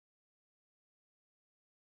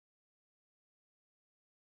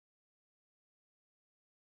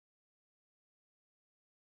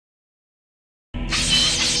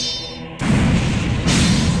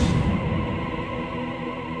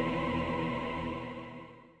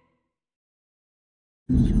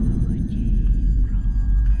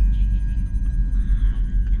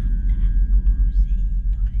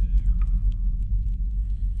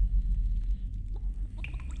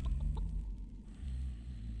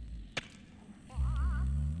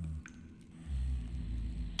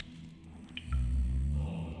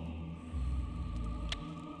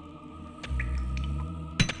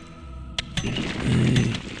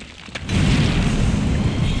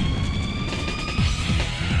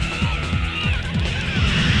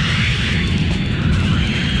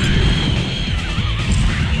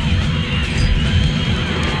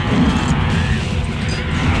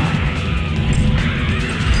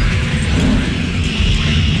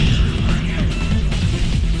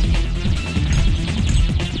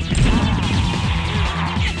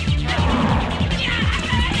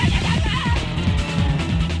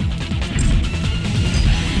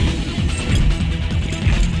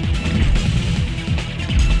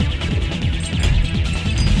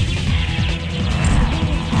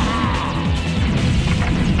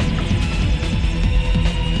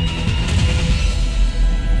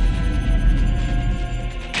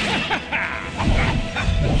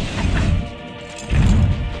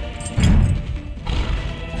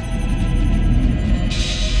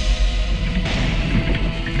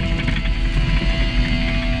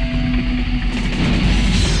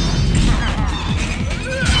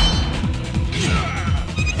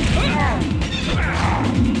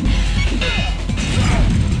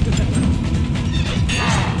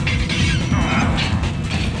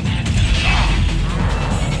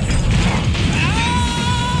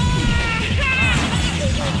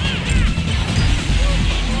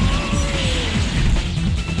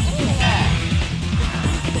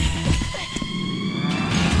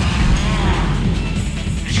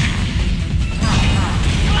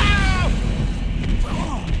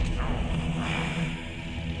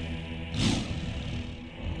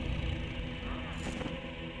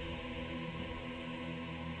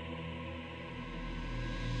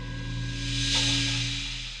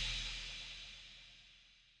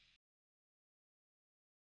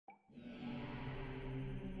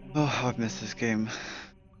Oh, I've missed this game.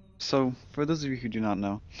 So, for those of you who do not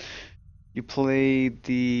know, you play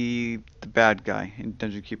the bad guy in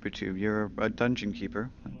Dungeon Keeper 2. You're a dungeon keeper,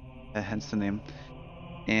 hence the name.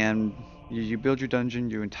 And you build your dungeon,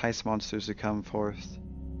 you entice monsters to come forth,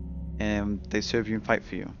 and they serve you and fight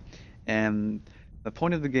for you. And the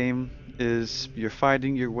point of the game is you're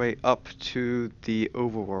fighting your way up to the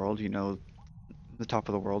overworld, you know, the top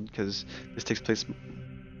of the world, because this takes place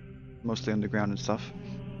mostly underground and stuff.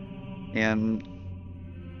 And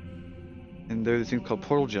there are things called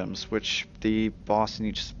portal gems, which the boss in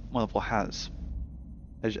each level has.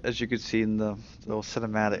 As you could see in the little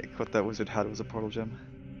cinematic, what that wizard had was a portal gem.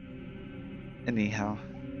 Anyhow,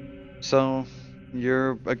 so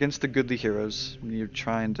you're against the goodly heroes. You're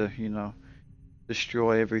trying to, you know,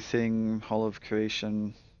 destroy everything, all of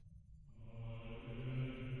creation,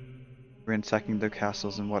 ransacking their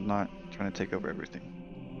castles and whatnot, trying to take over everything.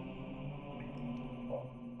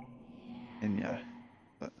 And yeah,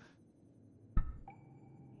 but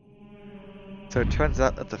so it turns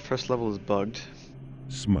out that the first level is bugged.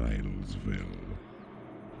 Smilesville.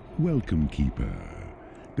 Welcome, Keeper.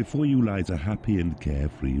 Before you lies a happy and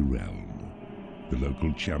carefree realm. The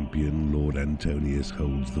local champion, Lord Antonius,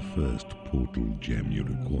 holds the first portal gem you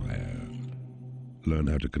require. Learn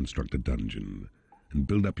how to construct a dungeon and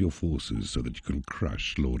build up your forces so that you can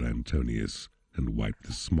crush Lord Antonius and wipe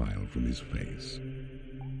the smile from his face.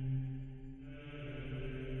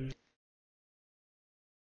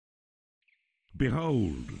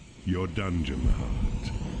 Behold, your dungeon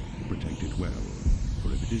heart. Protect it well,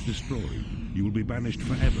 for if it is destroyed, you will be banished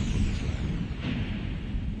forever from this land.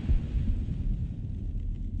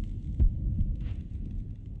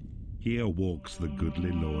 Here walks the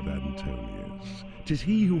goodly Lord Antonius. 'Tis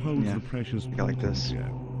he who holds the precious portal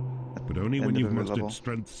gem, but only when you've mustered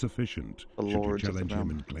strength sufficient should you challenge him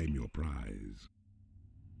and claim your prize.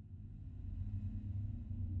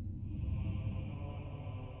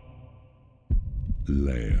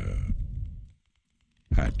 Lair.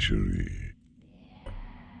 Hatchery.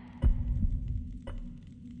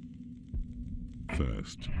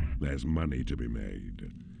 First, there's money to be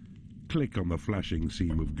made. Click on the flashing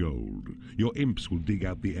seam of gold. Your imps will dig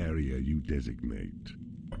out the area you designate.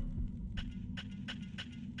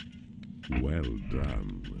 Well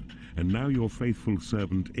done. And now your faithful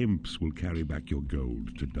servant imps will carry back your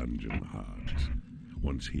gold to Dungeon Heart.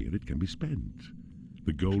 Once here, it can be spent.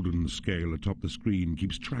 The golden scale atop the screen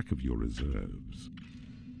keeps track of your reserves.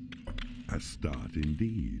 A start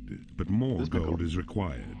indeed, but more gold is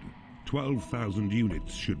required. 12,000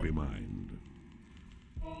 units should be mined.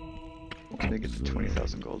 Let's make it to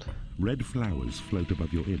 20,000 gold. Red flowers float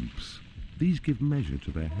above your imps. These give measure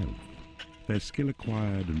to their health. Their skill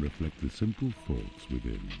acquired and reflect the simple thoughts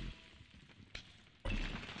within.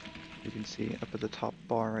 You can see up at the top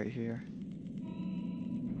bar right here.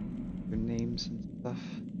 Your names and stuff.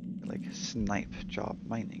 Like snipe job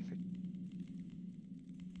mining.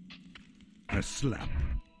 A slap.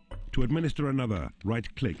 To administer another,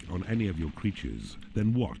 right-click on any of your creatures,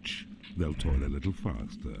 then watch. They'll toil a little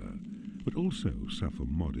faster, but also suffer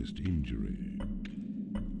modest injury.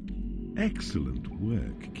 Excellent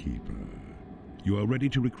work, Keeper. You are ready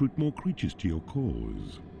to recruit more creatures to your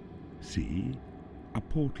cause. See? A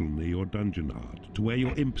portal near your dungeon heart, to where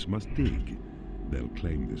your imps must dig. They'll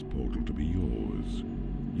claim this portal to be yours.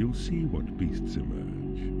 You'll see what beasts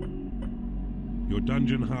emerge. Your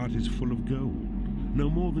dungeon heart is full of gold. No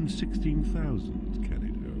more than 16,000 can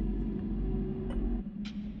it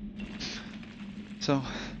hold. So,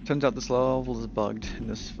 turns out this level is bugged in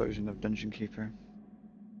this version of Dungeon Keeper.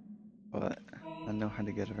 But I know how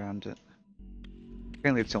to get around it.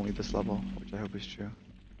 Apparently it's only this level, which I hope is true.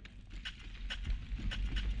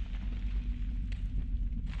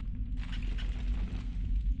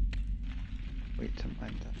 Wait to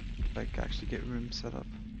mind that. Like actually get rooms set up.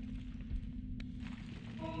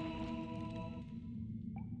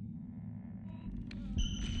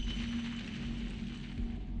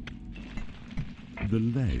 The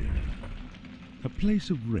Lair. A place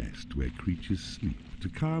of rest where creatures sleep to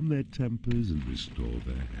calm their tempers and restore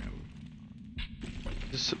their health.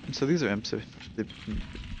 So these are imps, if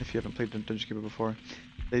you haven't played Dungeon Keeper before.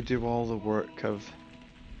 They do all the work of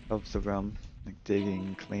the realm, like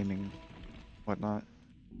digging, claiming, whatnot.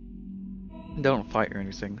 They don't fight or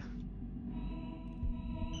anything.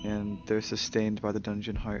 And they're sustained by the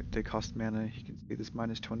dungeon heart. They cost mana. You can see this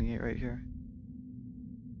minus 28 right here.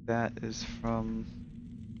 That is from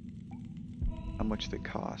how much they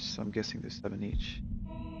cost. So I'm guessing there's 7 each.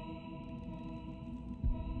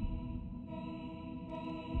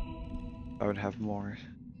 I would have more.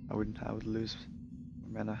 I would lose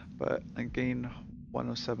mana, but I gain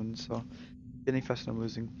 107, so getting faster than I'm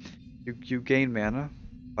losing. You gain mana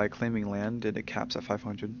by claiming land, and it caps at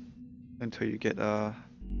 500 until you get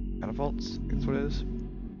catapults. I think that's what it is.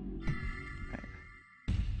 Right.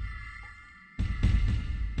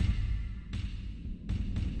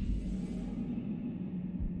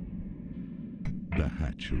 The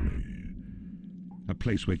Hatchery. A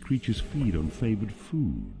place where creatures feed on favored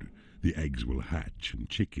food. The eggs will hatch and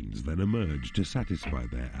chickens then emerge to satisfy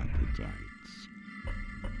their appetites.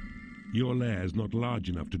 Your lair is not large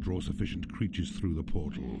enough to draw sufficient creatures through the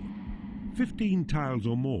portal. 15 tiles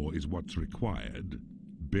or more is what's required.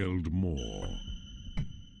 Build more.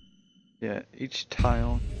 Yeah, each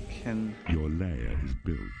tile can... Your lair is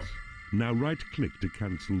built. Now right-click to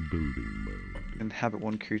cancel building mode. inhabit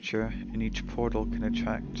one creature, and each portal can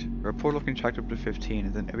attract... Or a portal can attract up to 15,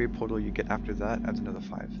 and then every portal you get after that adds another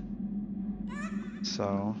 5.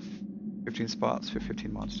 So, 15 spots for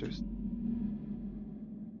 15 monsters.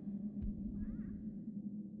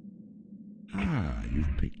 Ah,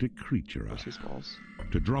 you've picked a creature up. What's these walls?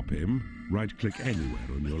 To drop him, right-click anywhere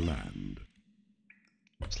on your land.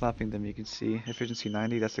 Slapping them, you can see efficiency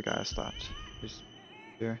 90. That's the guy I slapped. Here's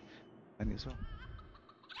there, 90 as well.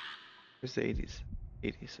 Here's the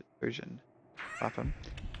 80s version. Slap him.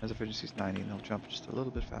 His efficiency is 90, and he'll jump just a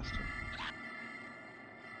little bit faster.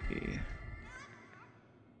 Okay.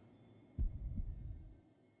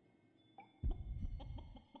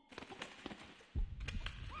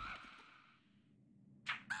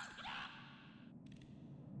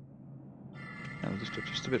 Now just do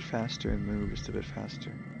just a bit faster and move just a bit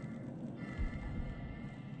faster.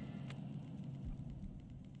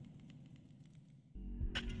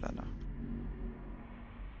 No.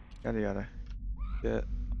 Yada yada. Get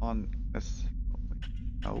on this.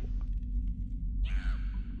 Oh.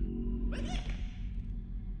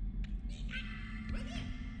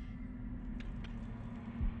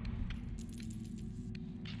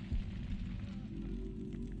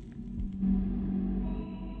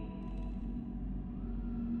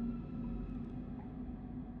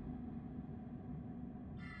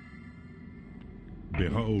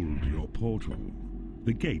 Behold your portal,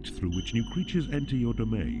 the gate through which new creatures enter your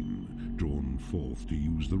domain, drawn forth to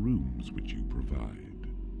use the rooms which you provide.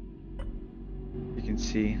 You can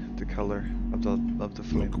see the color of the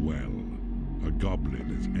flame. Look well, a goblin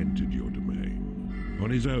has entered your domain. On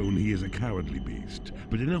his own he is a cowardly beast,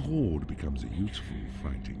 but in a horde becomes a useful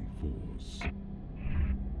fighting force.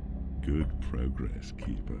 Good progress,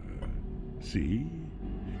 Keeper. See?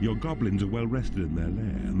 Your goblins are well rested in their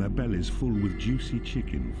lair, and their bellies full with juicy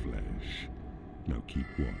chicken flesh. Now keep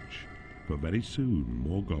watch, for very soon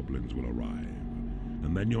more goblins will arrive,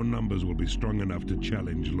 and then your numbers will be strong enough to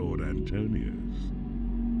challenge Lord Antonius.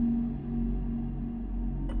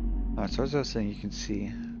 So as I was saying, you can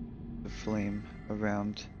see the flame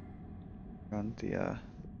around the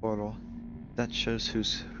portal. That shows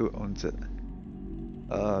who owns it.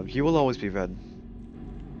 He will always be red.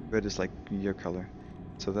 Red is like your color.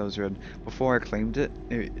 So that was red. Before I claimed it,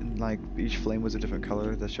 like each flame was a different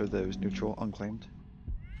color that showed that it was neutral, unclaimed.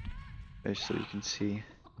 Okay, so you can see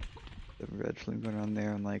the red flame going on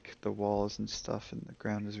there, and like the walls and stuff, and the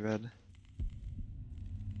ground is red.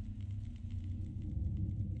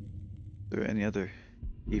 Are there any other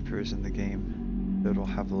keepers in the game that'll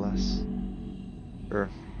have less? Or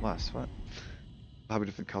less, what? They'll have a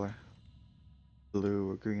different color.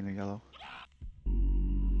 Blue or green or yellow.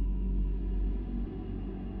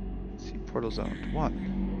 Let's see, portal zoned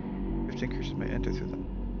 1. 15 creatures may enter through them.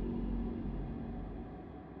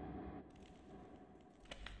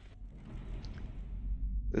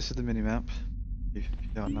 This is the mini-map, if you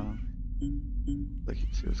don't know. Like, you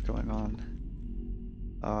can see what's going on.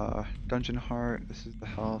 Dungeon Heart, this is the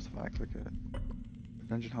health, if I click it.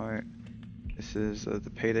 Dungeon Heart, this is the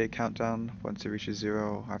payday countdown. Once it reaches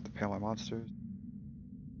 0, I have to pay all my monsters.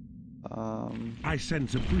 I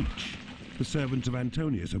sense a breach. The servants of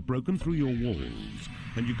Antonius have broken through your walls,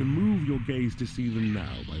 and you can move your gaze to see them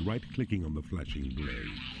now by right-clicking on the flashing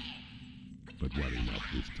blade. But worry not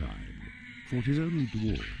this time, for it is only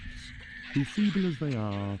dwarves, who, feeble as they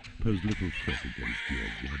are, pose little threat against your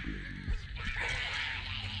goblins.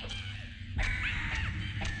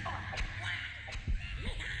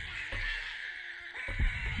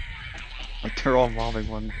 Like, they're all mobbing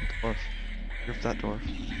one dwarf. Look at that dwarf.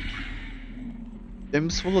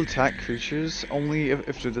 Imps will attack creatures only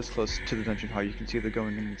if they're this close to the dungeon hall. You can see they're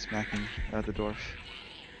going in and smacking at the dwarf.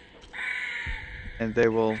 And they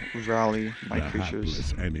will rally my The creatures.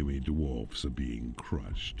 hapless enemy dwarfs are being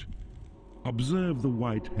crushed. Observe the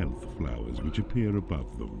white health flowers which appear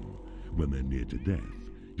above them. When they're near to death,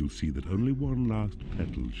 you'll see that only one last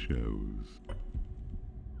petal shows.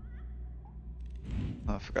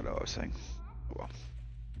 Oh, I forgot what I was saying. Oh well.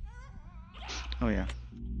 Oh yeah.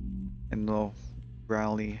 And they'll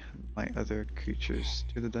rally my other creatures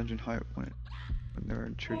to the dungeon height when there are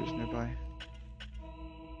intruders nearby.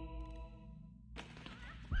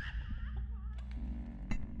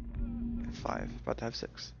 And 5, about to have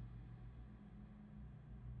 6.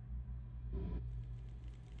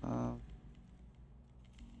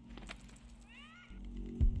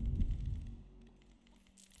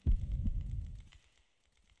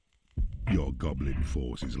 Your goblin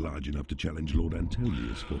force is large enough to challenge Lord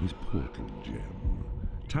Antonius for his portal gem.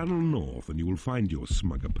 Tunnel north and you will find your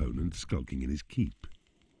smug opponent skulking in his keep.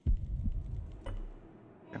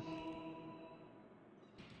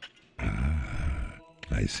 Ah,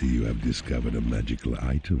 I see you have discovered a magical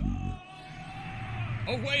item.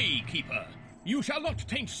 Away, Keeper! You shall not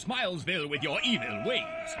taint Smilesville with your evil ways!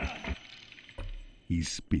 He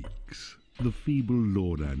speaks. The feeble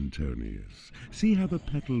Lord Antonius. See how the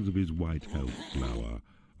petals of his white health flower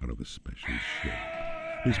are of a special shape.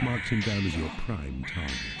 This marks him down as your prime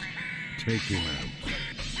target. Take him out.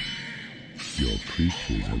 Your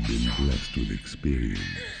creatures have been blessed with experience.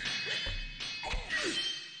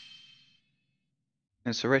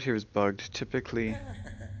 And so right here is bugged. Typically,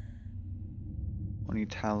 only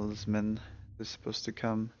talisman is supposed to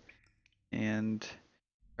come and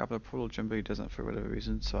grab the portal gem, but he doesn't for whatever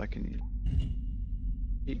reason, so I can use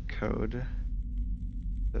cheat code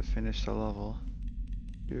to finish the level.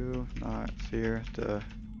 Do not fear the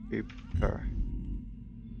Reaper.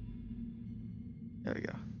 There we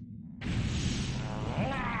go.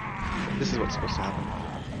 This is what's supposed to happen.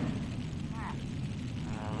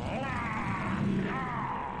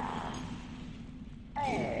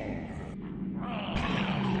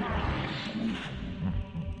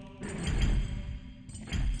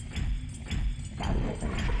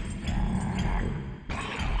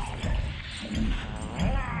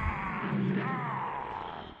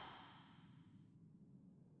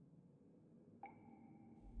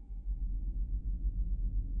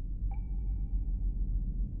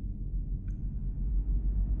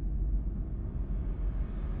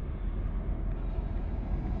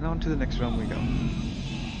 And on to the next realm we go.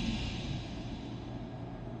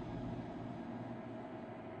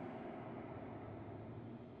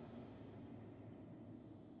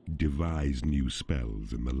 Devise new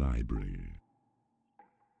spells in the library.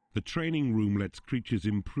 The training room lets creatures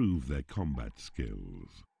improve their combat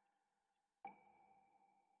skills.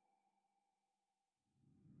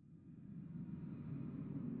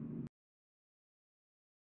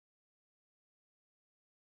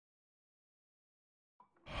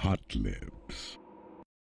 hot lips.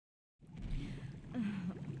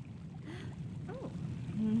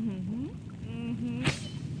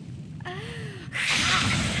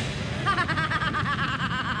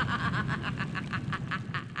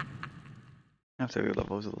 After your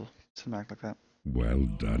level is a little cinematic like that. Well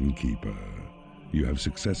done, Keeper. You have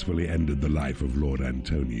successfully ended the life of Lord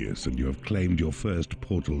Antonius, and you have claimed your first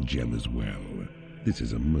portal gem as well. This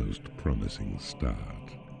is a most promising start.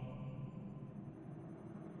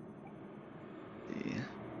 The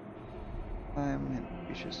time and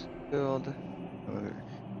species filled.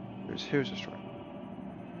 Here's a story.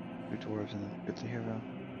 Two dwarves and the hero.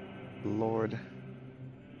 The Lord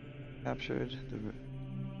captured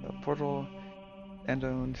the portal and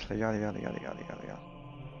owned. Yada yada yada yada yada yada.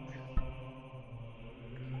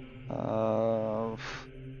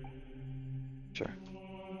 Sure.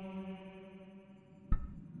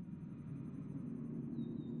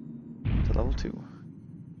 To level 2.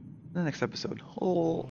 The next episode. Oh.